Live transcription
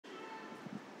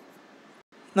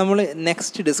നമ്മൾ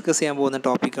next discuss ചെയ്യാൻ പോകുന്ന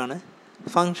ടോപ്പിക്കാണ്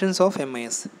functions of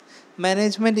MIS.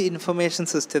 Management information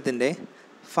സിസ്റ്റത്തിൻ്റെ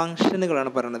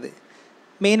ഫങ്ഷനുകളാണ് പറയുന്നത്.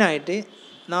 മെയിനായിട്ട്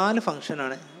 4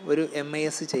 ഫങ്ഷനാണ് ഒരു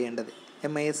MIS ചെയ്യേണ്ടത്.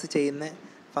 MIS ചെയ്യുന്ന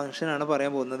ഫങ്ഷനാണ്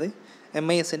പറയാൻ പോകുന്നത്.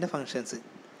 MISൻ്റെ functions.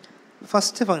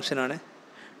 First ഫങ്ഷനാണ്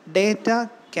data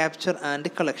capture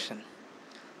and collection.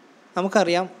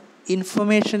 നമുക്കറിയാം,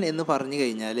 ഇൻഫർമേഷൻ എന്ന് പറഞ്ഞു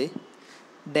കഴിഞ്ഞാൽ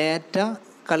ഡാറ്റ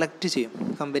കളക്ട് ചെയ്യും.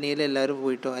 കമ്പനിയിൽ എല്ലാവരും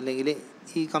പോയിട്ടോ അല്ലെങ്കിൽ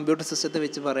ഈ കമ്പ്യൂട്ടർ സിസ്റ്റത്തെ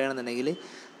വെച്ച് പറയുകയാണെന്നുണ്ടെങ്കിൽ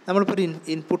നമ്മളിപ്പോൾ ഒരു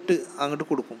ഇൻപുട്ട് അങ്ങോട്ട്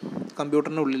കൊടുക്കും,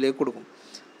 കമ്പ്യൂട്ടറിൻ്റെ ഉള്ളിലേക്ക് കൊടുക്കും.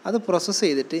 അത് പ്രോസസ്സ്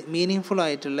ചെയ്തിട്ട് മീനിങ്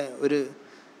ആയിട്ടുള്ള ഒരു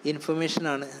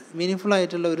ഇൻഫർമേഷനാണ്, മീനിങ്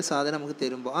ആയിട്ടുള്ള ഒരു സാധനം നമുക്ക്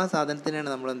തരുമ്പോൾ ആ സാധനത്തിനാണ്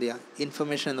നമ്മൾ എന്ത് ചെയ്യുക,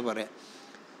 ഇൻഫർമേഷൻ എന്ന് പറയാം.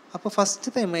 അപ്പോൾ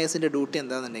ഫസ്റ്റത്തെ MISൻ്റെ ഡ്യൂട്ടി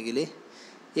എന്താണെന്നുണ്ടെങ്കിൽ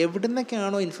എവിടെ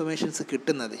നിന്നൊക്കെയാണോ ഇൻഫർമേഷൻസ്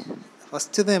കിട്ടുന്നത്,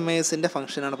 ഫസ്റ്റത്തെ MISൻ്റെ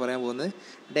ഫംഗ്ഷനാണ് പറയാൻ പോകുന്നത്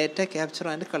data capture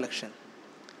and collection.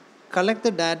 Collect the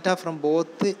data from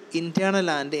both internal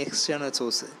and external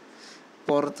source.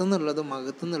 പുറത്തുനിന്നുള്ളതും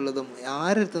അകത്തുനിന്നുള്ളതും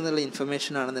ആരെടുത്തു നിന്നുള്ള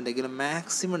ഇൻഫർമേഷൻ ആണെന്നുണ്ടെങ്കിലും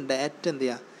മാക്സിമം ഡാറ്റ എന്ത്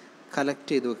ചെയ്യുക, കളക്ട്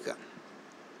ചെയ്ത് വെക്കുക.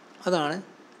 അതാണ്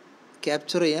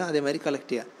ക്യാപ്ചർ ചെയ്യുക, അതേമാതിരി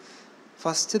കളക്ട് ചെയ്യുക.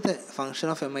 ഫസ്റ്റത്തെ ഫങ്ഷൻ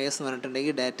ഓഫ് MIS എന്ന്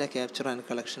പറഞ്ഞിട്ടുണ്ടെങ്കിൽ ഡാറ്റ ക്യാപ്ചർ ആൻഡ്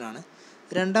കളക്ഷനാണ്.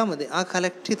 രണ്ടാമത് ആ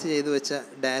കളക്ട് ചെയ്ത് വെച്ച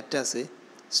ഡാറ്റാസ്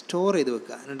സ്റ്റോർ ചെയ്ത്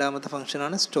വെക്കുക. രണ്ടാമത്തെ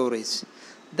ഫങ്ഷനാണ് storage.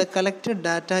 The collected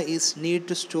data is need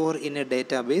to store in A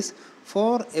database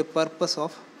four A purpose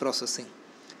of processing.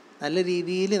 നല്ല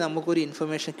രീതിയിൽ നമുക്കൊരു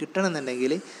ഇൻഫർമേഷൻ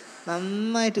കിട്ടണമെന്നുണ്ടെങ്കിൽ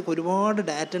നന്നായിട്ട് ഒരുപാട്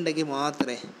ഡാറ്റ ഉണ്ടെങ്കിൽ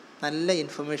മാത്രമേ നല്ല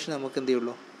ഇൻഫർമേഷൻ നമുക്ക് എന്ത്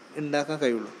ചെയ്യുള്ളൂ, ഉണ്ടാക്കാൻ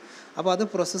കഴിയുള്ളൂ. അപ്പോൾ അത്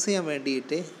പ്രോസസ്സ് ചെയ്യാൻ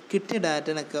വേണ്ടിയിട്ട് കിട്ടിയ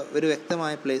ഡാറ്റനൊക്കെ ഒരു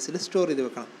വ്യക്തമായ പ്ലേസിൽ സ്റ്റോർ ചെയ്ത്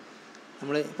വെക്കണം.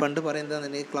 നമ്മൾ പണ്ട്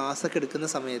പറയുന്നതെന്നുണ്ടെങ്കിൽ ക്ലാസ്സൊക്കെ എടുക്കുന്ന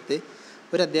സമയത്ത്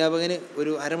ഒരു അധ്യാപകന്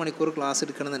ഒരു അരമണിക്കൂർ ക്ലാസ്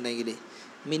എടുക്കണമെന്നുണ്ടെങ്കിൽ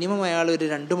മിനിമം അയാൾ ഒരു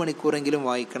 2 മണിക്കൂറെങ്കിലും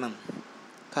വായിക്കണം.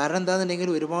 കാരണം എന്താണെന്നുണ്ടെങ്കിൽ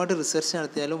ഒരുപാട് റിസർച്ച്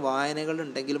നടത്തിയാലും വായനകൾ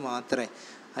ഉണ്ടെങ്കിൽ മാത്രമേ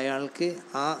അയാൾക്ക്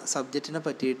ആ സബ്ജക്റ്റിനെ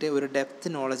പറ്റിയിട്ട് ഒരു ഡെപ്ത്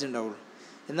നോളജ് ഉണ്ടാവുള്ളൂ.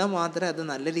 എന്നാൽ മാത്രമേ അത്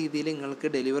നല്ല രീതിയിൽ നിങ്ങൾക്ക്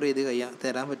ഡെലിവർ ചെയ്ത്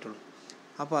തരാൻ പറ്റുള്ളൂ.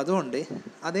 അപ്പോൾ അതുകൊണ്ട്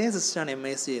അതേ സിസ്റ്റമാണ്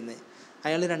MIS ചെയ്യുന്നത്.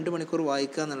 അയാൾ 2 മണിക്കൂർ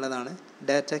വായിക്കുക എന്നുള്ളതാണ്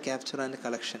ഡാറ്റ ക്യാപ്ചർ ആൻഡ്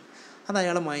കളക്ഷൻ. അത്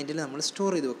അയാളുടെ മൈൻഡിൽ നമ്മൾ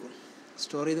സ്റ്റോർ ചെയ്ത് വെക്കും.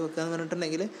 സ്റ്റോർ ചെയ്ത് വെക്കുക എന്ന്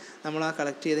പറഞ്ഞിട്ടുണ്ടെങ്കിൽ നമ്മൾ ആ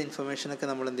കളക്ട് ചെയ്ത ഇൻഫർമേഷനൊക്കെ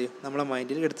നമ്മൾ എന്ത് ചെയ്യും, നമ്മളെ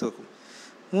മൈൻഡിൽ എടുത്ത് വെക്കും.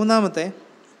 മൂന്നാമത്തെ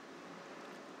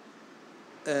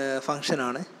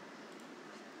ഫങ്ഷനാണ്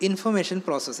ഇൻഫർമേഷൻ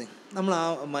പ്രോസസ്സിങ്. നമ്മൾ ആ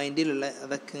മൈൻഡിലുള്ള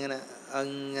അതൊക്കെ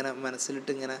അങ്ങനെ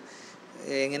മനസ്സിലിട്ട്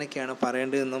എങ്ങനെയൊക്കെയാണ്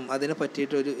പറയേണ്ടതെന്നും അതിനെ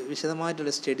പറ്റിയിട്ട് ഒരു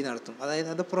വിശദമായിട്ടുള്ള സ്റ്റഡി നടത്തും. അതായത്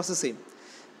അത് പ്രോസസ്സ് ചെയ്യും.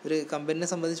 ഒരു കമ്പനിയെ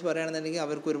സംബന്ധിച്ച് പറയുകയാണെന്നുണ്ടെങ്കിൽ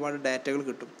അവർക്ക് ഒരുപാട് ഡാറ്റകൾ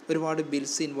കിട്ടും, ഒരുപാട്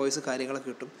ബിൽസ്, ഇൻവോയ്സ്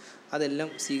കാര്യങ്ങളൊക്കെ കിട്ടും. അതെല്ലാം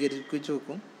സ്വീകരിച്ച്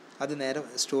വെക്കും, അത് നേരെ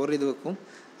സ്റ്റോർ ചെയ്ത് വെക്കും.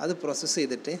 അത് പ്രോസസ്സ്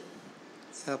ചെയ്തിട്ട്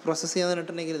പ്രോസസ്സ് ചെയ്യാന്ന്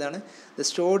പറഞ്ഞിട്ടുണ്ടെങ്കിൽ ഇതാണ് the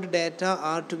stored data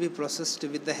R to B processed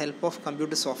with the help of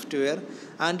computer software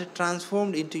and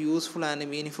transformed in to useful and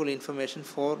meaningful information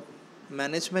for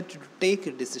management to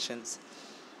take decisions.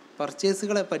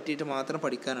 പർച്ചേസുകളെ പറ്റിയിട്ട് മാത്രം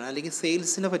പഠിക്കാനാണ്, അല്ലെങ്കിൽ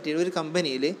സെയിൽസിനെ പറ്റിയിട്ട്. ഒരു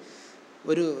കമ്പനിയിൽ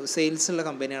ഒരു സെയിൽസ് ഉള്ള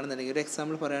കമ്പനിയാണെന്നുണ്ടെങ്കിൽ, ഒരു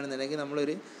എക്സാമ്പിൾ പറയുകയാണെന്നുണ്ടെങ്കിൽ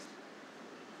നമ്മളൊരു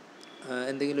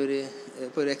എന്തെങ്കിലും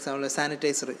ഇപ്പോൾ ഒരു എക്സാമ്പിൾ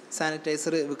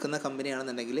സാനിറ്റൈസർ വിൽക്കുന്ന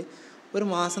കമ്പനിയാണെന്നുണ്ടെങ്കിൽ ഒരു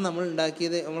മാസം നമ്മൾ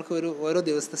ഉണ്ടാക്കിയത് നമുക്ക് ഓരോ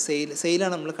ദിവസത്തെ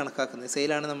സെയിലാണ് നമ്മൾ കണക്കാക്കുന്നത്.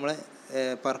 സെയിലാണ് നമ്മളെ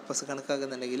പർപ്പസ്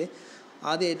കണക്കാക്കുന്നുണ്ടെങ്കിൽ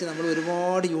ആദ്യമായിട്ട് നമ്മൾ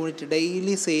ഒരുപാട് യൂണിറ്റ്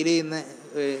ഡെയിലി സെയിൽ ചെയ്യുന്ന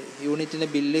യൂണിറ്റിൻ്റെ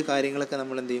ബില്ല് കാര്യങ്ങളൊക്കെ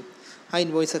നമ്മൾ എന്ത് ചെയ്യും, ആ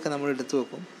ഇൻവോയ്സൊക്കെ നമ്മൾ എടുത്ത്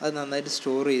വെക്കും. അത് നന്നായിട്ട്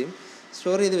സ്റ്റോർ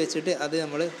ചെയ്ത് വെച്ചിട്ട് അത്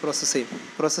നമ്മൾ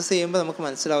പ്രോസസ്സ് ചെയ്യുമ്പോൾ നമുക്ക്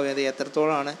മനസ്സിലാവും അത്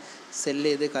എത്രത്തോളമാണ് സെല്ല്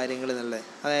ചെയ്ത് കാര്യങ്ങൾ എന്നുള്ളത്.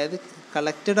 അതായത്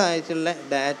കളക്റ്റഡ് ആയിട്ടുള്ള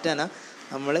ഡാറ്റനെ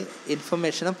നമ്മൾ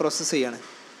ഇൻഫർമേഷനെ പ്രോസസ്സ് ചെയ്യാണ്.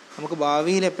 നമുക്ക്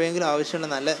ഭാവിയിൽ എപ്പോഴെങ്കിലും ആവശ്യമുള്ള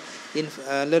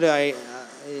നല്ലൊരു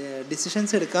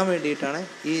ഡിസിഷൻസ് എടുക്കാൻ വേണ്ടിയിട്ടാണ്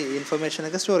ഈ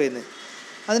ഇൻഫർമേഷനൊക്കെ സ്റ്റോർ ചെയ്യുന്നത്.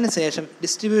 അതിനുശേഷം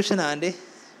distribution and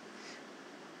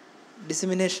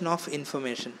dissemination of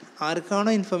information.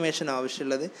 ആർക്കാണോ ഇൻഫർമേഷൻ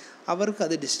ആവശ്യമുള്ളത് അവർക്ക്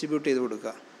അത് ഡിസ്ട്രിബ്യൂട്ട് ചെയ്ത്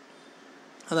കൊടുക്കുക.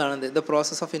 അതാണ് the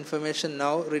process of information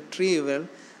now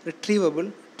റിട്രീവബിൾ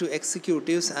to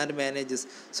executives and managers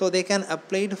so they can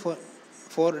applied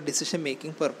for decision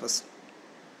making purpose.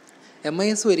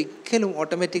 MIS ഒരിക്കലും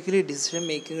ഓട്ടോമാറ്റിക്കലി ഡിസിഷൻ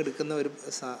മേക്കിംഗ് എടുക്കുന്ന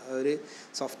ഒരു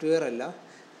സോഫ്റ്റ്വെയർ അല്ല,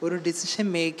 ഒരു ഡിസിഷൻ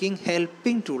മേക്കിംഗ്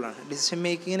ഹെൽപ്പിംഗ് ടൂളാണ്. ഡിസിഷൻ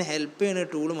മേക്കിങ്ങിന് ഹെൽപ്പ് ചെയ്യുന്ന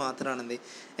ടൂൾ മാത്രമാണ്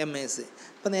MIS.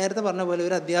 ഇപ്പോൾ നേരത്തെ പറഞ്ഞ പോലെ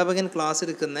ഒരു അധ്യാപകൻ ക്ലാസ്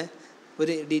എടുക്കുന്ന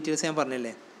ഒരു ഡീറ്റെയിൽസ് ഞാൻ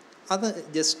പറഞ്ഞില്ലേ, അത്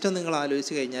ജസ്റ്റ് നിങ്ങൾ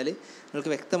ആലോചിച്ച് കഴിഞ്ഞാൽ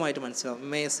നിങ്ങൾക്ക് വ്യക്തമായിട്ട് മനസ്സിലാവും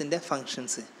MISൻ്റെ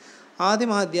ഫങ്ഷൻസ്.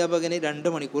 ആദ്യം ആ അധ്യാപകന്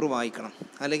 2 മണിക്കൂർ വായിക്കണം,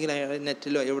 അല്ലെങ്കിൽ അയാൾ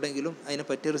നെറ്റിലോ എവിടെയെങ്കിലും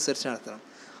അതിനെപ്പറ്റി റിസർച്ച് നടത്തണം.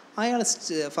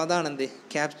 അതാണ്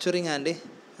capturing and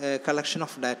collection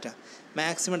of data.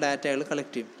 Maximum data അയാൾ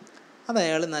കളക്ട് ചെയ്യും. അത്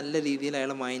അയാൾ നല്ല രീതിയിൽ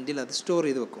അയാളുടെ മൈൻഡിൽ അത് സ്റ്റോർ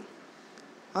ചെയ്ത് വെക്കും.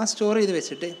 ആ സ്റ്റോർ ചെയ്ത്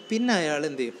വെച്ചിട്ട് പിന്നെ അയാൾ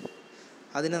എന്ത് ചെയ്യും,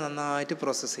 അതിനെ നന്നായിട്ട്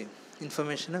പ്രോസസ്സ് ചെയ്യും.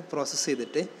 ഇൻഫർമേഷനെ പ്രോസസ്സ്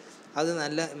ചെയ്തിട്ട് അത്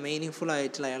നല്ല മീനിങ്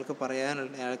ആയിട്ടുള്ള അയാൾക്ക്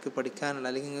പറയാനുള്ള, അയാൾക്ക് പഠിക്കാനുള്ള,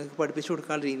 അല്ലെങ്കിൽ നിങ്ങൾക്ക് പഠിപ്പിച്ചു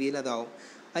കൊടുക്കാനുള്ള രീതിയിൽ അതാവും.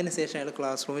 അതിനുശേഷം അയാൾ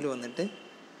ക്ലാസ് റൂമിൽ വന്നിട്ട്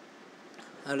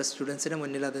അതുപോലെ സ്റ്റുഡൻസിൻ്റെ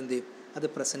മുന്നിൽ അതെന്ത് ചെയ്യും, അത്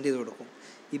പ്രസൻറ്റ് ചെയ്ത് കൊടുക്കും.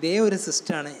 ഇതേ ഒരു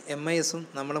സിസ്റ്റമാണ് MIS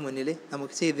നമ്മുടെ മുന്നിൽ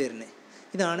നമുക്ക് ചെയ്തു തരുന്നത്.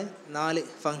 ഇതാണ് 4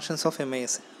 ഫങ്ഷൻസ് ഓഫ്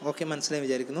MIS. ഓക്കെ, മനസ്സിലായി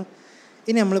വിചാരിക്കുന്നു.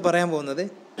 ഇനി നമ്മൾ പറയാൻ പോകുന്നത്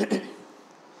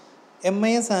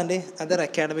MIS and other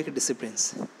academic disciplines.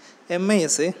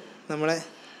 MIS നമ്മളെ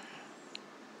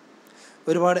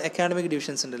ഒരുപാട് അക്കാഡമിക്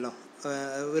ഡിവിഷൻസ് ഉണ്ടല്ലോ,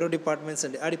 ഓരോ ഡിപ്പാർട്ട്മെൻറ്റ്സ്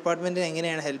ഉണ്ട്. ആ ഡിപ്പാർട്ട്മെൻറ്റിന്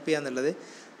എങ്ങനെയാണ് ഹെൽപ്പ് ചെയ്യുക എന്നുള്ളത്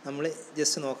നമ്മൾ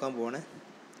ജസ്റ്റ് നോക്കാൻ പോവാണ്.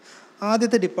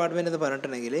 ആദ്യത്തെ ഡിപ്പാർട്ട്മെൻറ്റ് എന്ന്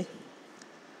പറഞ്ഞിട്ടുണ്ടെങ്കിൽ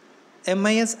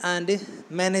MIS ആൻഡ്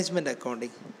മാനേജ്മെൻറ്റ്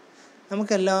അക്കൗണ്ടിങ്.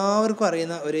 നമുക്കെല്ലാവർക്കും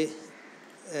അറിയുന്ന ഒരു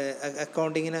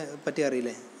അക്കൗണ്ടിങ്ങിനെ പറ്റി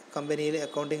അറിയില്ലേ? കമ്പനിയിൽ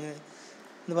അക്കൗണ്ടിങ്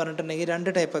എന്ന് പറഞ്ഞിട്ടുണ്ടെങ്കിൽ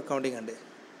 2 ടൈപ്പ് അക്കൗണ്ടിങ് ഉണ്ട്.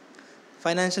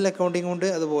 ഫൈനാൻഷ്യൽ അക്കൗണ്ടിങ് ഉണ്ട്,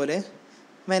 അതുപോലെ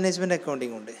മാനേജ്മെൻറ്റ്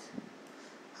അക്കൗണ്ടിങ് ഉണ്ട്.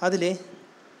 അതിൽ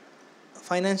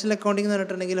ഫൈനാൻഷ്യൽ അക്കൗണ്ടിങ് എന്ന്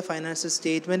പറഞ്ഞിട്ടുണ്ടെങ്കിൽ ഫൈനാൻഷ്യൽ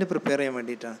സ്റ്റേറ്റ്മെൻറ്റ് പ്രിപ്പയർ ചെയ്യാൻ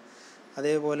വേണ്ടിയിട്ടാണ്.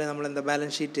 അതേപോലെ നമ്മളെന്താ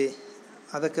ബാലൻസ് ഷീറ്റ്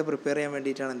അതൊക്കെ പ്രിപ്പയർ ചെയ്യാൻ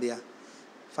വേണ്ടിയിട്ടാണ് എന്ത് ചെയ്യുക,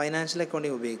 ഫൈനാൻഷ്യൽ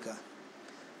അക്കൗണ്ടിങ് ഉപയോഗിക്കുക.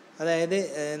 അതായത്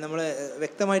നമ്മൾ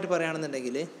വ്യക്തമായിട്ട്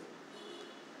പറയുകയാണെന്നുണ്ടെങ്കിൽ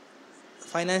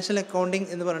ഫൈനാൻഷ്യൽ അക്കൗണ്ടിങ്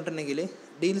എന്ന് പറഞ്ഞിട്ടുണ്ടെങ്കിൽ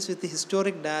deals with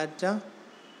historic data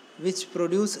which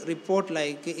produce report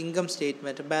like income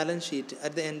statement, balance sheet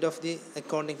at the end of the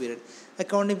accounting period.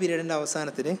 Accounting പീരീഡിൻ്റെ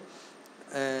അവസാനത്തിൽ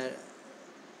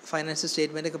ഫൈനാൻഷ്യൽ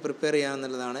സ്റ്റേറ്റ്മെൻ്റ് ഒക്കെ പ്രിപ്പയർ ചെയ്യുക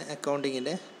എന്നുള്ളതാണ്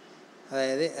അക്കൗണ്ടിങ്ങിൻ്റെ,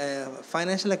 അതായത്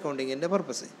ഫൈനാൻഷ്യൽ അക്കൗണ്ടിങ്ങിൻ്റെ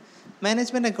പർപ്പസ്.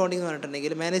 മാനേജ്മെൻറ്റ് അക്കൗണ്ടിങ് എന്ന്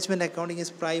പറഞ്ഞിട്ടുണ്ടെങ്കിൽ management accounting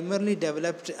is primarily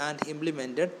developed and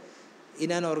implemented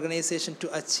in an organization to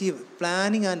achieve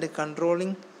planning and control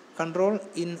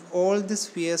in all the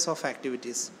spheres of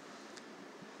activities.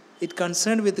 It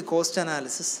concerned with the cost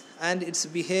analysis and its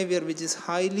behavior, which is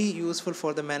highly useful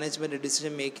for the management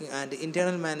decision making and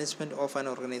internal management of an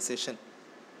organization.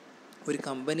 ഒരു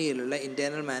കമ്പനിയിലുള്ള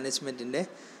internal മാനേജ്മെൻറ്റിൻ്റെ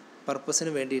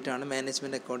പർപ്പസിന് വേണ്ടിയിട്ടാണ്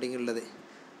management accounting ഉള്ളത്.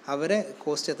 അവരെ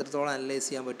cost എത്രത്തോളം analyse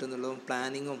ചെയ്യാൻ പറ്റും എന്നുള്ളതും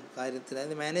പ്ലാനിങ്ങും കാര്യത്തിൽ,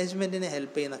 അതായത് മാനേജ്മെൻറ്റിനെ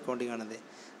ഹെൽപ്പ് ചെയ്യുന്ന അക്കൗണ്ടിങ് ആണത്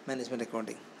മാനേജ്മെൻറ്റ്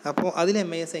അക്കൗണ്ടിങ്. അപ്പോൾ അതിൽ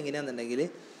MIS എങ്ങനെയാണെന്നുണ്ടെങ്കിൽ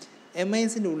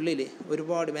MISൻ്റെ ഉള്ളിൽ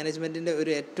ഒരുപാട് മാനേജ്മെൻറ്റിൻ്റെ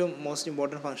ഒരു ഏറ്റവും മോസ്റ്റ്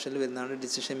ഇമ്പോർട്ടൻറ്റ് ഫംഗ്ഷനിൽ വരുന്നതാണ്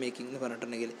ഡിസിഷൻ മേക്കിംഗ് എന്ന്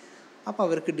പറഞ്ഞിട്ടുണ്ടെങ്കിൽ. അപ്പോൾ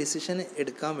അവർക്ക് ഡിസിഷൻ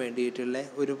എടുക്കാൻ വേണ്ടിയിട്ടുള്ള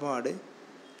ഒരുപാട്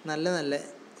നല്ല നല്ല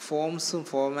ഫോംസും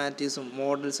ഫോർമാറ്റീസും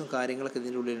മോഡൽസും കാര്യങ്ങളൊക്കെ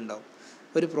ഇതിൻ്റെ ഉള്ളിലുണ്ടാവും.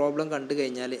 ഒരു പ്രോബ്ലം കണ്ടു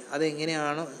കഴിഞ്ഞാൽ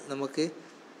അതെങ്ങനെയാണോ നമുക്ക്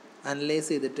അനലൈസ്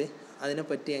ചെയ്തിട്ട്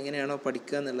അതിനെപ്പറ്റി എങ്ങനെയാണോ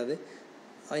പഠിക്കുക എന്നുള്ളത്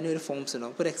അതിനൊരു ഫോംസ്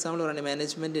ഉണ്ടാവും. ഇപ്പോൾ ഒരു എക്സാമ്പിൾ പറയുകയാണെങ്കിൽ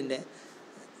മാനേജ്മെൻറ്റിൻ്റെ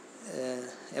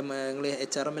നിങ്ങൾ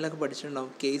HRMലൊക്കെ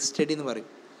പഠിച്ചിട്ടുണ്ടാവും, കേസ് സ്റ്റഡി എന്ന് പറയും.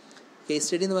 കേസ്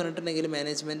സ്റ്റഡി എന്ന് പറഞ്ഞിട്ടുണ്ടെങ്കിൽ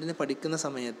മാനേജ്മെൻറ്റിന് പഠിക്കുന്ന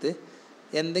സമയത്ത്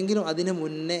എന്തെങ്കിലും അതിന്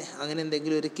മുന്നേ അങ്ങനെ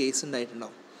എന്തെങ്കിലും ഒരു കേസ്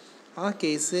ഉണ്ടായിട്ടുണ്ടാവും. ആ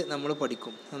കേസ് നമ്മൾ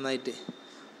പഠിക്കും, നന്നായിട്ട്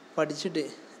പഠിച്ചിട്ട്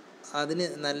അതിന്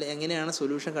നല്ല എങ്ങനെയാണ്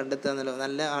സൊല്യൂഷൻ കണ്ടെത്തുക എന്നുള്ളത്,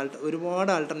 നല്ല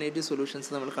ഒരുപാട് ആൾട്ടർനേറ്റീവ് സൊല്യൂഷൻസ്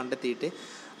നമ്മൾ കണ്ടെത്തിയിട്ട്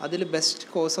അതിൽ best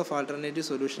course of alternative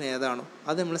solution ഏതാണോ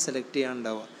അത് നമ്മൾ സെലക്ട്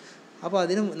ചെയ്യാനുണ്ടാവുക. അപ്പോൾ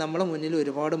അതിന് നമ്മളെ മുന്നിൽ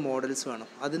ഒരുപാട് മോഡൽസ് വേണം,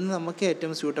 അതിന് നമുക്ക്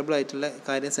ഏറ്റവും സ്യൂട്ടബിൾ ആയിട്ടുള്ള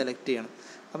കാര്യം സെലക്ട് ചെയ്യണം.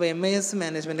 അപ്പോൾ MIS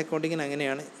മാനേജ്മെൻറ്റ് അക്കൗണ്ടിങ്ങിന്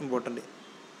അങ്ങനെയാണ് ഇമ്പോർട്ടൻറ്റ്.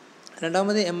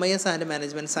 രണ്ടാമത് MIS and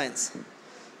management science.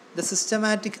 The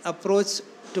systematic approach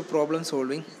to problem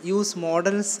solving use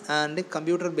models and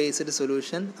computer based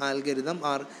solution algorithm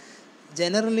are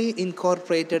generally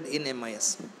incorporated in MIS.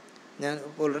 ഞാൻ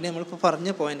ഓൾറെഡി നമ്മളിപ്പോൾ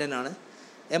പറഞ്ഞ പോയിൻ്റ് തന്നെയാണ്.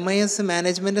 MIS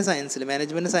മാനേജ്മെൻറ്റ് സയൻസിൽ,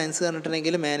 മാനേജ്മെൻറ്റ് സയൻസ്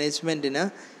പറഞ്ഞിട്ടുണ്ടെങ്കിൽ മാനേജ്മെൻറ്റിന്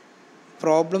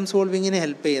problem സോൾവിങ്ങിന്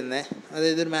help ചെയ്യുന്ന,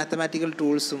 അതായത് ഒരു മാത്തമാറ്റിക്കൽ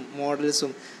ടൂൾസും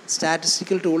മോഡൽസും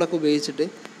സ്റ്റാറ്റിസ്റ്റിക്കൽ ടൂളൊക്കെ ഉപയോഗിച്ചിട്ട്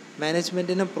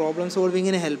മാനേജ്മെൻറ്റിന് പ്രോബ്ലം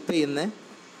സോൾവിങ്ങിന് ഹെൽപ്പ് ചെയ്യുന്ന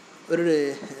ഒരു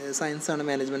സയൻസാണ്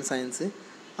മാനേജ്മെൻറ്റ് സയൻസ്.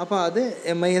 അപ്പോൾ അത്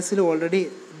MISൽ ഓൾറെഡി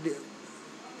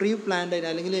പ്രീ പ്ലാൻഡ് ആയിട്ട്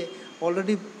അല്ലെങ്കിൽ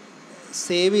ഓൾറെഡി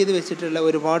സേവ് ചെയ്ത് വെച്ചിട്ടുള്ള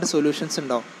ഒരുപാട് സൊല്യൂഷൻസ്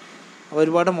ഉണ്ടാവും,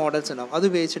 ഒരുപാട് മോഡൽസ് ഉണ്ടാവും. അത്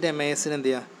ഉപയോഗിച്ചിട്ട് MISന് എന്ത്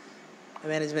ചെയ്യുക,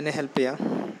 മാനേജ്മെൻറ്റിനെ ഹെൽപ്പ് ചെയ്യാം.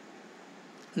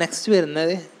 നെക്സ്റ്റ്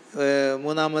വരുന്നത്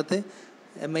മൂന്നാമത്തെ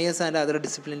MIS ആൻഡ് അതർ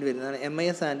ഡിസിപ്ലിൻ വരുന്നതാണ്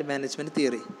MIS ആൻഡ് മാനേജ്മെൻറ്റ്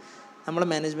തിയറി. നമ്മളെ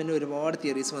മാനേജ്മെൻറ്റിന് ഒരുപാട്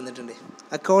തിയറീസ് വന്നിട്ടുണ്ട്.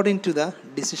 According to the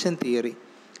decision theory,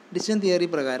 decision theory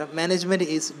പ്രകാരം management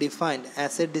is defined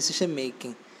as A decision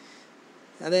making.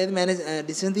 അതായത്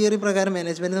ഡിസിഷൻ തിയറി പ്രകാരം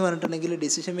മാനേജ്മെൻറ്റ് എന്ന് പറഞ്ഞിട്ടുണ്ടെങ്കിൽ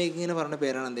ഡിസിഷൻ മേക്കിങ്ങിന് പറഞ്ഞ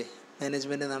പേരാണ് എന്ത്,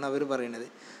 മാനേജ്മെൻറ്റ് എന്നാണ് അവർ പറയുന്നത്.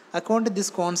 According to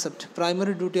this concept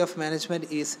primary duty of management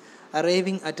is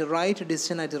arriving at right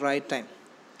decision at right time.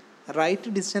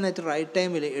 Right decision at right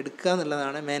ടൈമിൽ എടുക്കുക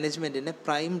എന്നുള്ളതാണ് മാനേജ്മെൻറ്റിൻ്റെ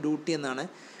പ്രൈം ഡ്യൂട്ടി എന്നാണ്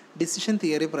ഡിസിഷൻ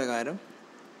തിയറി പ്രകാരം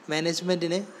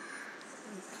മാനേജ്മെൻറ്റിന്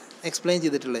എക്സ്പ്ലെയിൻ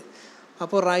ചെയ്തിട്ടുള്ളത്.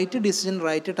 അപ്പോൾ റൈറ്റ് ഡിസിഷൻ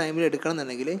റൈറ്റ് ടൈമിൽ എടുക്കണം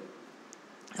എന്നുണ്ടെങ്കിൽ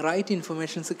റൈറ്റ്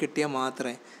ഇൻഫർമേഷൻസ് കിട്ടിയാൽ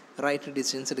മാത്രമേ റൈറ്റ്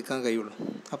ഡിസിഷൻസ് എടുക്കാൻ കഴിയുള്ളൂ.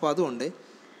 അപ്പോൾ അതുകൊണ്ട്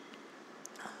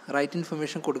റൈറ്റ്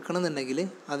ഇൻഫർമേഷൻ കൊടുക്കണം എന്നുണ്ടെങ്കിൽ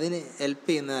അതിന് ഹെൽപ്പ്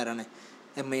ചെയ്യുന്ന ആരാണ്,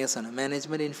 MIS ആണ്.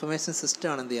 മാനേജ്മെൻറ്റ് ഇൻഫർമേഷൻ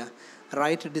സിസ്റ്റമാണ് എന്ത് ചെയ്യുക,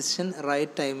 റൈറ്റ് ഡിസിഷൻ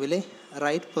റൈറ്റ് ടൈമിൽ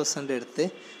റൈറ്റ് പേഴ്സൻ്റെ അടുത്ത്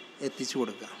എത്തിച്ചു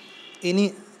കൊടുക്കുക. ഇനി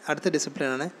അടുത്ത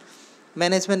ഡിസിപ്ലിനാണ്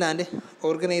management and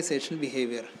organisation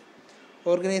behaviour.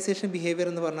 Organisation behaviour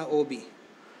എന്ന് പറഞ്ഞാൽ OB,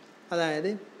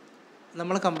 അതായത്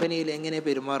നമ്മളെ കമ്പനിയിൽ എങ്ങനെ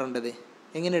പെരുമാറേണ്ടത്,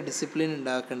 എങ്ങനെ ഡിസിപ്ലിൻ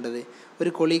ഉണ്ടാക്കേണ്ടത്, ഒരു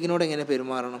കൊളീഗിനോട് എങ്ങനെ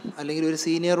പെരുമാറണം, അല്ലെങ്കിൽ ഒരു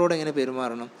സീനിയറോട് എങ്ങനെ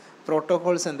പെരുമാറണം,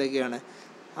 പ്രോട്ടോകോൾസ് എന്തൊക്കെയാണ്,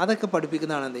 അതൊക്കെ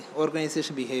പഠിപ്പിക്കുന്നതാണ്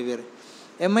organisation behaviour.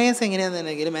 MIS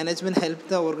എങ്ങനെയാണെന്നുണ്ടെങ്കിൽ management help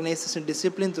the organisation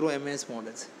discipline through MIS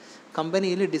models.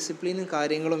 കമ്പനിയിൽ ഡിസിപ്ലിനും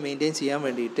കാര്യങ്ങളും മെയിൻറ്റെയിൻ ചെയ്യാൻ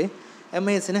വേണ്ടിയിട്ട്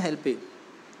MISനെ ഹെൽപ്പ് ചെയ്യും.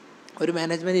 ഒരു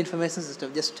മാനേജ്മെൻറ്റ് ഇൻഫർമേഷൻ സിസ്റ്റം,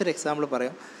 ജസ്റ്റ് ഒരു എക്സാമ്പിൾ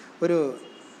പറയാം. ഒരു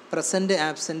പ്രസൻറ്റ്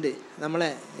ആബ്സെൻറ്റ് നമ്മളെ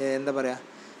എന്താ പറയുക,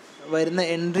 വരുന്ന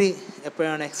എൻട്രി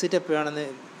എപ്പോഴാണ് എക്സിറ്റ് എപ്പോഴാണെന്ന്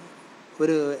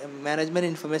ഒരു മാനേജ്മെൻറ്റ്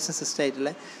ഇൻഫർമേഷൻ സിസ്റ്റം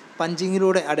ആയിട്ടുള്ള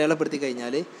പഞ്ചിങ്ങിലൂടെ അടയാളപ്പെടുത്തി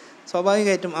കഴിഞ്ഞാൽ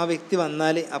സ്വാഭാവികമായിട്ടും ആ വ്യക്തി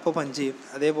വന്നാൽ അപ്പോൾ പഞ്ച് ചെയ്യും,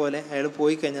 അതേപോലെ അയാൾ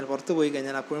പോയി കഴിഞ്ഞാൽ പുറത്ത് പോയി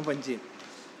കഴിഞ്ഞാൽ അപ്പോഴും പഞ്ച് ചെയ്യും.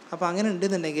 അപ്പോൾ അങ്ങനെ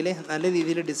ഉണ്ടെന്നുണ്ടെങ്കിൽ നല്ല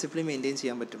രീതിയിൽ ഡിസിപ്ലിൻ മെയിൻറ്റെയിൻ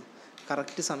ചെയ്യാൻ പറ്റും.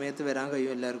 കറക്റ്റ് സമയത്ത് വരാൻ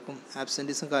കഴിയും എല്ലാവർക്കും.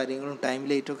 ആബ്സെൻറ്റീസും കാര്യങ്ങളും ടൈം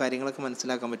ലേറ്റും കാര്യങ്ങളൊക്കെ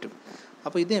മനസ്സിലാക്കാൻ പറ്റും.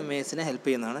 അപ്പോൾ ഇത് MISനെ ഹെൽപ്പ്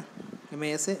ചെയ്യുന്നതാണ്.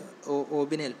 MIS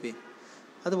OBനെ ഹെൽപ്പ് ചെയ്യും.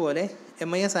 അതുപോലെ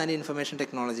MIS ആൻഡ് ഇൻഫർമേഷൻ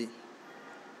ടെക്നോളജി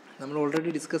നമ്മൾ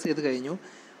ഓൾറെഡി ഡിസ്കസ് ചെയ്ത് കഴിഞ്ഞു.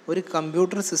 ഒരു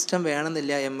കമ്പ്യൂട്ടർ സിസ്റ്റം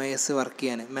വേണമെന്നില്ല MIS വർക്ക്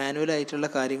ചെയ്യാൻ. മാനുവലായിട്ടുള്ള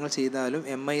കാര്യങ്ങൾ ചെയ്താലും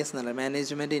MIS എന്നല്ല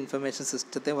മാനേജ്മെൻറ്റ് ഇൻഫർമേഷൻ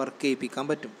സിസ്റ്റത്തെ വർക്ക് ചെയ്യിപ്പിക്കാൻ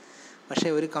പറ്റും. പക്ഷേ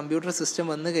ഒരു കമ്പ്യൂട്ടർ സിസ്റ്റം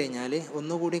വന്നു കഴിഞ്ഞാൽ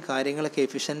ഒന്നുകൂടി കാര്യങ്ങളൊക്കെ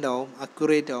എഫിഷ്യൻ്റ് ആവും,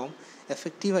 അക്യുറേറ്റ് ആവും,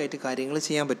 എഫക്റ്റീവായിട്ട് കാര്യങ്ങൾ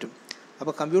ചെയ്യാൻ പറ്റും.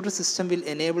 അപ്പോൾ computer system will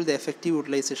enable the effective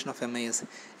utilisation of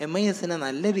MISനെ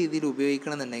നല്ല രീതിയിൽ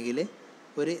ഉപയോഗിക്കണമെന്നുണ്ടെങ്കിൽ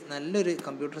നല്ലൊരു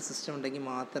കമ്പ്യൂട്ടർ സിസ്റ്റം ഉണ്ടെങ്കിൽ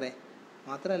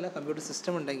മാത്രമല്ല കമ്പ്യൂട്ടർ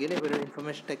സിസ്റ്റം ഉണ്ടെങ്കിൽ ഒരു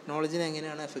ഇൻഫർമേഷൻ ടെക്നോളജിനെ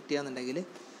എങ്ങനെയാണ് എഫക്റ്റ് ചെയ്യാന്നുണ്ടെങ്കിൽ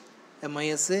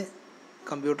MIS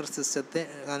കമ്പ്യൂട്ടർ സിസ്റ്റത്തെ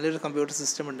നല്ലൊരു കമ്പ്യൂട്ടർ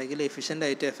സിസ്റ്റം ഉണ്ടെങ്കിൽ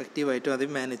എഫിഷ്യൻ്റായിട്ടും എഫക്റ്റീവായിട്ടും അത്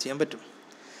മാനേജ് ചെയ്യാൻ പറ്റും.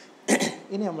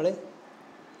 ഇനി നമ്മൾ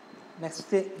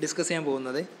നെക്സ്റ്റ് ഡിസ്കസ് ചെയ്യാൻ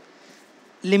പോകുന്നത്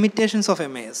ലിമിറ്റേഷൻസ് ഓഫ്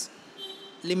MIS.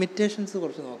 ലിമിറ്റേഷൻസ്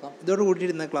കുറച്ച് നോക്കാം. ഇതോട്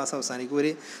കൂടിയിരുന്ന ക്ലാസ് അവസാനിക്കും.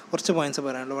 കുറച്ച് പോയിൻറ്റ്സ്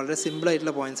പറയാനുള്ളൂ. വളരെ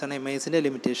സിമ്പിളായിട്ടുള്ള പോയിൻറ്റ്സാണ് MISൻ്റെ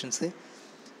ലിമിറ്റേഷൻസ്.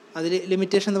 അതിൽ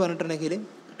ലിമിറ്റേഷൻ എന്ന് പറഞ്ഞിട്ടുണ്ടെങ്കിൽ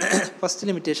first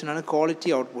ലിമിറ്റേഷനാണ് quality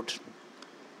output.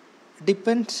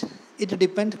 It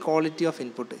depend quality of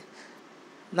input.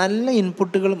 നല്ല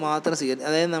ഇൻപുട്ടുകൾ മാത്രം സ്വീകരിക്കുക.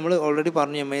 അതായത് നമ്മൾ ഓൾറെഡി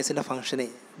പറഞ്ഞു MISൻ്റെ ഫംഗ്ഷന്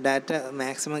ഡാറ്റ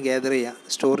മാക്സിമം ഗ്യാദർ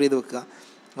ചെയ്യുക, സ്റ്റോർ ചെയ്ത് വെക്കുക,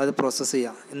 അത് പ്രോസസ്സ്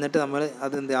ചെയ്യുക, എന്നിട്ട് നമ്മൾ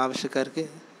ആവശ്യക്കാർക്ക്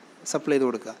സപ്ലൈ ചെയ്ത്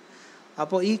കൊടുക്കുക.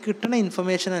 അപ്പോൾ ഈ കിട്ടുന്ന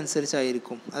ഇൻഫർമേഷൻ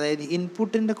അനുസരിച്ചായിരിക്കും, അതായത്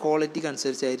ഇൻപുട്ടിൻ്റെ ക്വാളിറ്റിക്ക്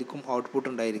അനുസരിച്ചായിരിക്കും ഔട്ട്പുട്ട്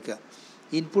ഉണ്ടായിരിക്കുക.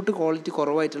 ഇൻപുട്ട് ക്വാളിറ്റി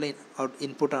കുറവായിട്ടുള്ള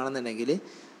ഇൻപുട്ടാണെന്നുണ്ടെങ്കിൽ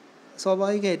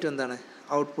സ്വാഭാവികമായിട്ടും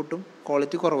ഔട്ട്പുട്ടും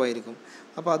ക്വാളിറ്റി കുറവായിരിക്കും.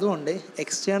 അപ്പോൾ അതുകൊണ്ട്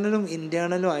എക്സ്റ്റേണലും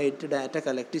ഇൻറ്റേർണലും ആയിട്ട് ഡാറ്റ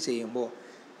കളക്ട് ചെയ്യുമ്പോൾ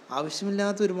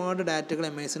ആവശ്യമില്ലാത്ത ഒരുപാട് ഡാറ്റകൾ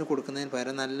MISന് കൊടുക്കുന്നതിന്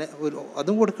പകരം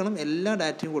അതും കൊടുക്കണം, എല്ലാ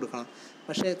ഡാറ്റയും കൊടുക്കണം.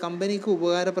 പക്ഷേ കമ്പനിക്ക്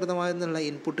ഉപകാരപ്രദമായെന്നുള്ള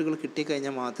ഇൻപുട്ടുകൾ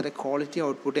കിട്ടിക്കഴിഞ്ഞാൽ മാത്രമേ ക്വാളിറ്റി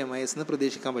ഔട്ട്പുട്ട് MISന്ന്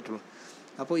പ്രതീക്ഷിക്കാൻ പറ്റുള്ളൂ.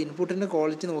 അപ്പോൾ ഇൻപുട്ടിൻ്റെ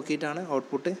ക്വാളിറ്റി നോക്കിയിട്ടാണ്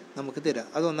ഔട്ട്പുട്ട് നമുക്ക് തരിക.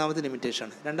 അത് ഒന്നാമത്തെ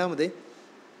ലിമിറ്റേഷനാണ്. രണ്ടാമത്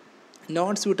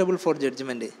നോട്ട് സ്യൂട്ടബിൾ ഫോർ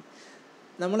ജഡ്ജ്മെൻറ്റ്.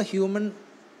 നമ്മൾ ഹ്യൂമൻ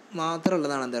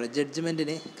മാത്രമുള്ളതാണ്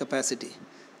ജഡ്ജ്മെൻറ്റിന് കപ്പാസിറ്റി.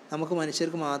 നമുക്ക്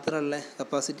മനുഷ്യർക്ക് മാത്രമുള്ള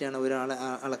കപ്പാസിറ്റിയാണ് ഒരാളെ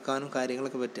അളക്കാനും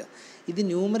കാര്യങ്ങളൊക്കെ പറ്റുക. ഇത്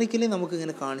ന്യൂമറിക്കലി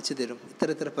നമുക്കിങ്ങനെ കാണിച്ചു തരും,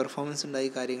 ഇത്ര പെർഫോമൻസ് ഉണ്ടായി,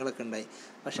 കാര്യങ്ങളൊക്കെ ഉണ്ടായി.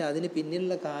 പക്ഷേ അതിന്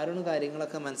പിന്നിലുള്ള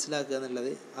കാര്യങ്ങളൊക്കെ മനസ്സിലാക്കുക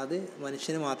എന്നുള്ളത് അത്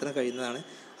മനുഷ്യന് മാത്രം കഴിയുന്നതാണ്.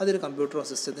 അതൊരു കമ്പ്യൂട്ടറോ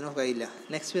സിസ്റ്റത്തിനോ കഴിയില്ല.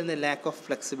 നെക്സ്റ്റ് വരുന്ന ലാക്ക് ഓഫ്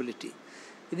ഫ്ലെക്സിബിലിറ്റി.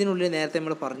 ഇതിനുള്ളിൽ നേരത്തെ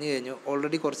നമ്മൾ പറഞ്ഞു കഴിഞ്ഞു,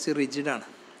 ഓൾറെഡി കുറച്ച് റിജിഡാണ്.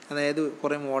 അതായത്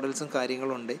കുറേ മോഡൽസും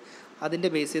കാര്യങ്ങളും ഉണ്ട്, അതിൻ്റെ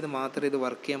ബേസ് ചെയ്ത് മാത്രമേ ഇത്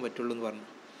വർക്ക് ചെയ്യാൻ പറ്റുള്ളൂ എന്ന് പറഞ്ഞു.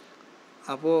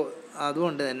 അപ്പോൾ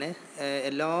അതുകൊണ്ട് തന്നെ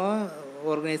എല്ലാ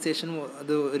ഓർഗനൈസേഷനും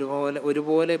അത്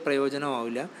ഒരുപോലെ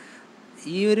പ്രയോജനമാവില്ല.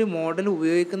 ഈ ഒരു മോഡൽ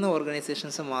ഉപയോഗിക്കുന്ന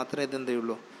ഓർഗനൈസേഷൻസ് മാത്രമേ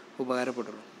ഇതെന്തുള്ളൂ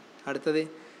ഉപകാരപ്പെടുള്ളൂ. അടുത്തത്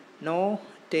no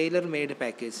Taylor made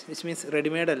package, which means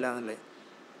readymade അല്ല എന്നുള്ളത്.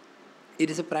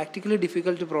 It is practically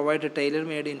difficult to provide A Taylor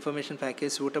made information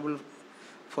package suitable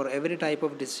for every type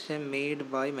of decision made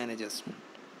by managers.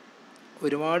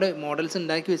 ഒരുപാട് മോഡൽസ്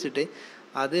ഉണ്ടാക്കി വെച്ചിട്ട്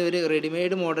അത് ഒരു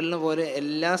റെഡിമെയ്ഡ് മോഡലിനെ പോലെ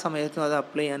എല്ലാ സമയത്തും അത്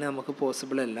അപ്ലൈ ചെയ്യാൻ നമുക്ക്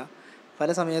പോസിബിൾ അല്ല.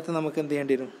 പല സമയത്തും നമുക്ക് എന്ത്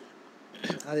ചെയ്യേണ്ടി വരും,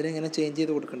 അതിനെങ്ങനെ ചേഞ്ച്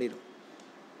ചെയ്ത് കൊടുക്കേണ്ടി വരും.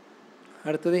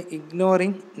 അടുത്തത്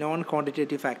ignoring non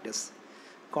quantitative factors.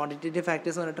 Quantitative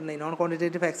factors പറഞ്ഞിട്ടുണ്ടെങ്കിൽ നോൺ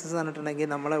ക്വാണ്ടിറ്റേറ്റീവ് ഫാക്ടേഴ്സ് പറഞ്ഞിട്ടുണ്ടെങ്കിൽ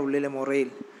നമ്മളെ ഉള്ളിലെ മൊറയിൽ,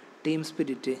 team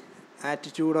spirit,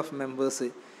 attitude of members,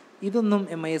 ഇതൊന്നും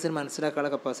MISന്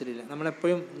മനസ്സിലാക്കാനുള്ള കപ്പാസിറ്റി ഇല്ല.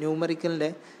 നമ്മളെപ്പോഴും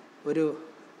ന്യൂമറിക്കലിൻ്റെ ഒരു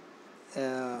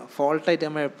ഫോൾട്ടായിട്ട്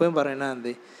നമ്മൾ എപ്പോഴും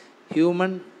പറയുന്നത്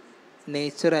ഹ്യൂമൻ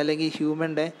നേച്ചർ അല്ലെങ്കിൽ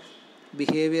ഹ്യൂമൻ്റെ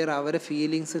ബിഹേവിയർ, അവരെ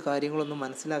ഫീലിങ്സ് കാര്യങ്ങളൊന്നും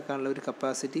മനസ്സിലാക്കാനുള്ള ഒരു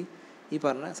കപ്പാസിറ്റി ഈ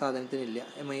പറഞ്ഞ സാധനത്തിനില്ല,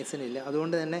 MISനില്ല.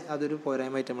 അതുകൊണ്ട് തന്നെ അതൊരു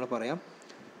പോരായ്മയായിട്ട് നമ്മൾ പറയാം.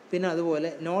 പിന്നെ അതുപോലെ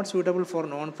not suitable for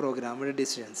non programmed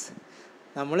decisions.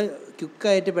 നമ്മൾ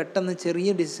ക്വിക്കായിട്ട് പെട്ടെന്ന്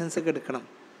ചെറിയ ഡിസിഷൻസ് ഒക്കെ എടുക്കണം.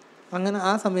 അങ്ങനെ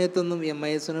ആ സമയത്തൊന്നും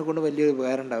MISനെ കൊണ്ട് വലിയൊരു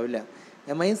ഉപകാരം ഉണ്ടാവില്ല.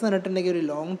 MIS എന്ന് പറഞ്ഞിട്ടുണ്ടെങ്കിൽ ഒരു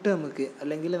ലോങ് ടേമുക്ക്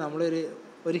അല്ലെങ്കിൽ നമ്മളൊരു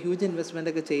ഹ്യൂജ്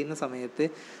ഇൻവെസ്റ്റ്മെൻ്റ് ഒക്കെ ചെയ്യുന്ന സമയത്ത്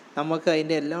നമുക്ക്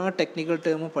അതിൻ്റെ എല്ലാ ടെക്നിക്കൽ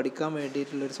ടേമും പഠിക്കാൻ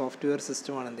വേണ്ടിയിട്ടുള്ളൊരു സോഫ്റ്റ്വെയർ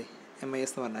സിസ്റ്റമാണെന്ത്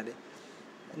MIS എന്ന് പറഞ്ഞാൽ.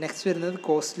 നെക്സ്റ്റ് വരുന്നത്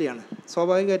കോസ്റ്റ്ലിയാണ്.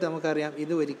 സ്വാഭാവികമായിട്ട് നമുക്കറിയാം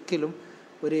ഇത് ഒരിക്കലും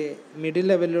ഒരു മിഡിൽ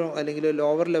ലെവലിലോ അല്ലെങ്കിൽ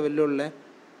ലോവർ ലെവലിലോ ഉള്ള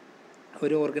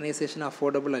ഒരു ഓർഗനൈസേഷൻ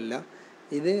അഫോർഡബിൾ അല്ല.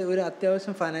 ഇത് ഒരു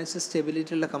അത്യാവശ്യം ഫൈനാൻഷ്യൽ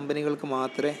സ്റ്റെബിലിറ്റി ഉള്ള കമ്പനികൾക്ക്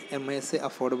മാത്രമേ MIS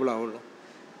അഫോർഡബിൾ ആവുള്ളൂ.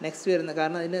 നെക്സ്റ്റ് വരുന്ന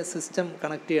കാരണം അതിന് സിസ്റ്റം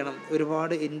കണക്ട് ചെയ്യണം,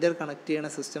 ഒരുപാട് ഇൻ്റർ കണക്ട് ചെയ്യണ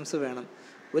സിസ്റ്റംസ് വേണം.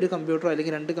 ഒരു കമ്പ്യൂട്ടർ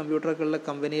അല്ലെങ്കിൽ 2 കമ്പ്യൂട്ടറൊക്കെ ഉള്ള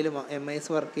കമ്പനിയിൽ MIS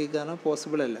വർക്ക് ചെയ്യുക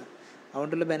പോസിബിൾ അല്ല.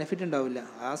 അതുകൊണ്ടുള്ള ബെനിഫിറ്റ് ഉണ്ടാവില്ല.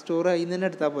 ആ സ്റ്റോർ അതിൽ നിന്ന് തന്നെ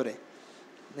എടുത്താൽ പോരെ.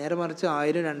 നേരെ മറിച്ച്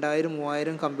 1000, 2000,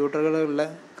 3000 കമ്പ്യൂട്ടറുകളുള്ള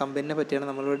കമ്പനിനെ പറ്റിയാണ്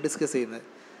നമ്മളിവിടെ ഡിസ്കസ് ചെയ്യുന്നത്.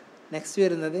 നെക്സ്റ്റ്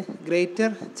വരുന്നത് ഗ്രേറ്റർ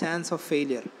ചാൻസ് ഓഫ്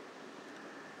ഫെയിലിയർ.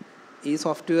 ഈ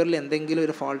സോഫ്റ്റ്വെയറിൽ എന്തെങ്കിലും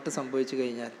ഒരു ഫോൾട്ട് സംഭവിച്ചു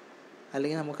കഴിഞ്ഞാൽ,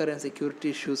 അല്ലെങ്കിൽ നമുക്കറിയാം സെക്യൂരിറ്റി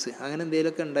ഇഷ്യൂസ് അങ്ങനെ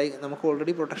എന്തെങ്കിലുമൊക്കെ ഉണ്ടായി, നമുക്ക്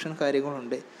ഓൾറെഡി പ്രൊട്ടക്ഷൻ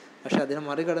കാര്യങ്ങളുണ്ട്, പക്ഷേ അതിനെ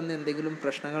മറികടന്ന് എന്തെങ്കിലും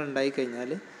പ്രശ്നങ്ങൾ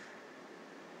ഉണ്ടായിക്കഴിഞ്ഞാൽ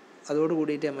അതോട്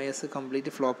കൂടിയിട്ട് MIS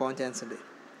കംപ്ലീറ്റ് ഫ്ലോപ്പ് ആവാൻ ചാൻസ് ഉണ്ട്.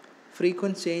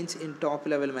 Frequent change in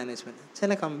top level management.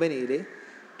 ചില കമ്പനിയിൽ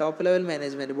top level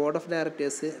management, board of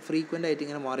directors frequent ആയിട്ട്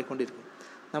ഇങ്ങനെ മാറിക്കൊണ്ടിരിക്കും.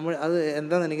 നമ്മൾ അത്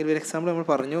എന്താണെന്നുണ്ടെങ്കിൽ ഒരു എക്സാമ്പിൾ നമ്മൾ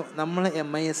പറഞ്ഞു, നമ്മൾ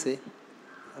MIS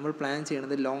നമ്മൾ പ്ലാൻ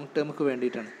ചെയ്യണത് ലോങ് ടേമുക്ക്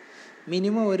വേണ്ടിയിട്ടാണ്.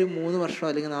 മിനിമം ഒരു 3 വർഷം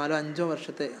അല്ലെങ്കിൽ 4-5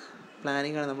 വർഷത്തെ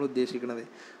പ്ലാനിങ്ങാണ് നമ്മൾ ഉദ്ദേശിക്കുന്നത്.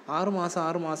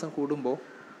 6 മാസം കൂടുമ്പോൾ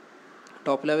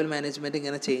ടോപ്പ് ലെവൽ മാനേജ്മെൻറ്റ്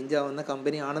ഇങ്ങനെ ചേഞ്ച് ആവുന്ന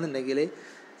കമ്പനി ആണെന്നുണ്ടെങ്കിൽ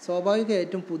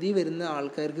സ്വാഭാവികമായിട്ടും പുതിയ വരുന്ന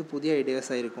ആൾക്കാർക്ക് പുതിയ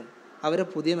ഐഡിയാസ് ആയിരിക്കും, അവരെ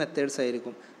പുതിയ മെത്തേഡ്സ്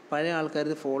ആയിരിക്കും. പഴയ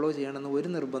ആൾക്കാർക്ക് ഫോളോ ചെയ്യണമെന്ന് ഒരു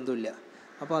നിർബന്ധമില്ല.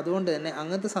 അപ്പോൾ അതുകൊണ്ട് തന്നെ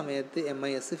അങ്ങനത്തെ സമയത്ത്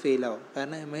MIS ഫെയിലാവും.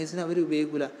 കാരണം MISനെ അവർ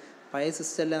ഉപയോഗിക്കില്ല. പഴയ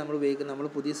സിസ്റ്റം അല്ല നമ്മൾ ഉപയോഗിക്കുന്നത്, നമ്മൾ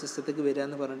പുതിയ സിസ്റ്റത്തേക്ക് വരിക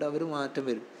എന്ന് പറഞ്ഞിട്ട് അവർ മാറ്റം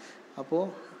വരും. അപ്പോൾ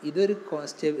ഇതൊരു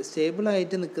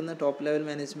സ്റ്റേബിളായിട്ട് നിൽക്കുന്ന ടോപ്പ് ലെവൽ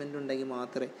മാനേജ്മെൻറ്റ് ഉണ്ടെങ്കിൽ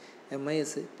മാത്രമേ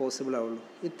MIS പോസിബിൾ ആവുള്ളൂ.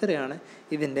 ഇത്രയാണ്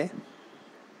ഇതിൻ്റെ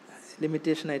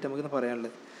ലിമിറ്റേഷനായിട്ട് നമുക്കിന്ന്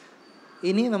പറയാനുള്ളത്.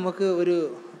 ഇനി നമുക്ക് ഒരു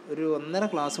 1.5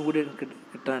 ക്ലാസ്സും കൂടി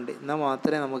കിട്ടാണ്ട് എന്നാൽ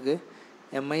മാത്രമേ നമുക്ക്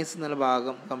MIS എന്നുള്ള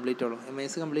ഭാഗം കംപ്ലീറ്റ് ആവുള്ളൂ.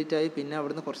 MIS കംപ്ലീറ്റ് ആയി പിന്നെ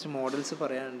അവിടുന്ന് കുറച്ച് മോഡൽസ്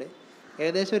പറയാനുണ്ട്.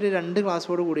 ഏകദേശം ഒരു 2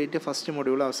 ക്ലാസ്സോട് കൂടിയിട്ട് ഫസ്റ്റ്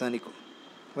മൊഡ്യൂൾ അവസാനിക്കും.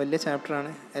 വലിയ ചാപ്റ്ററാണ്,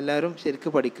 എല്ലാവരും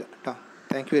ശരിക്കും പഠിക്കുക കേട്ടോ.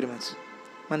 Thank you very much.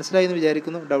 മനസ്സിലായി എന്ന്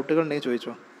വിചാരിക്കുന്നു. ഡൗട്ടുകൾ ഉണ്ടെങ്കിൽ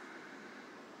ചോദിച്ചോ.